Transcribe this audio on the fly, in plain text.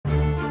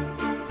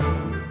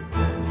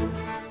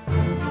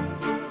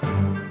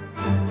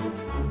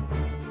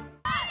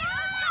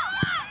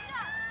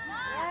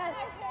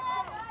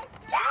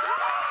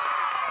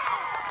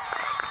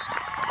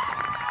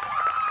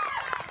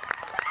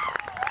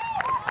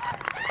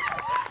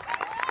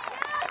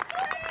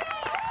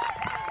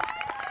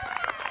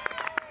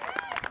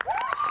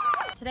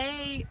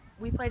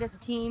we played as a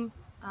team.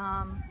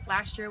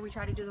 Last year we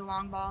tried to do the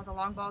long ball. The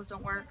long balls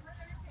don't work.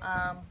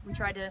 We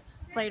tried to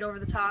play it over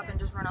the top and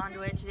just run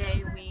onto it.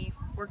 Today we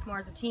worked more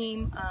as a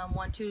team,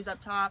 1-2s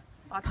up top,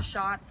 lots of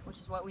shots, which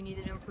is what we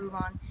needed to improve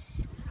on.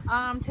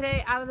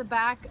 Today, out of the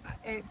back,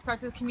 it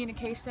starts with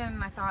communication,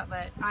 and I thought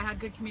that I had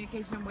good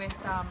communication with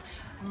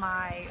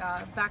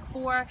my back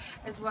four,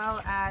 as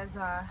well as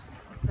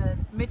the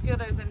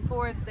midfielders and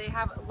forward. They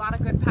have a lot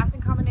of good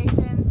passing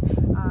combinations.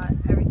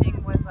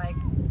 Everything was like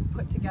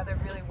put together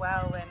really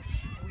well, and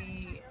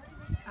we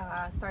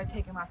started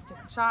taking lots of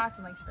different shots,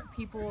 and like different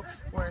people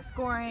were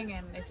scoring,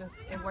 and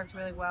it worked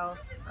really well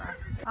for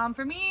us.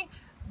 For me,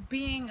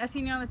 being a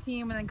senior on the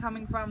team and then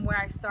coming from where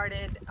I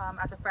started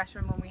as a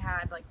freshman when we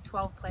had like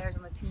 12 players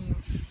on the team,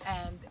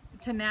 and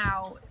to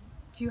now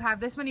to have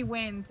this many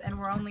wins and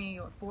we're only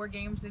 4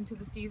 games into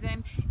the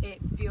season, it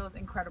feels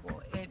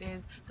incredible. It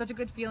is such a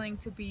good feeling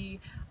to be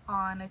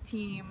on a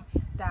team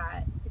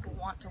that People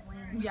want to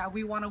win. Yeah,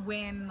 we want to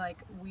win. Like,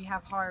 we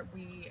have heart,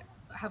 we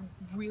have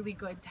really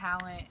good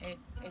talent. It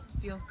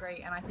feels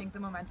great, and I think the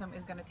momentum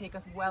is going to take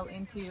us well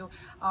into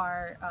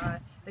our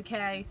the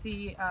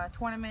KIAC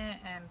tournament,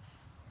 and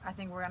I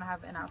think we're going to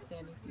have an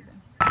outstanding season.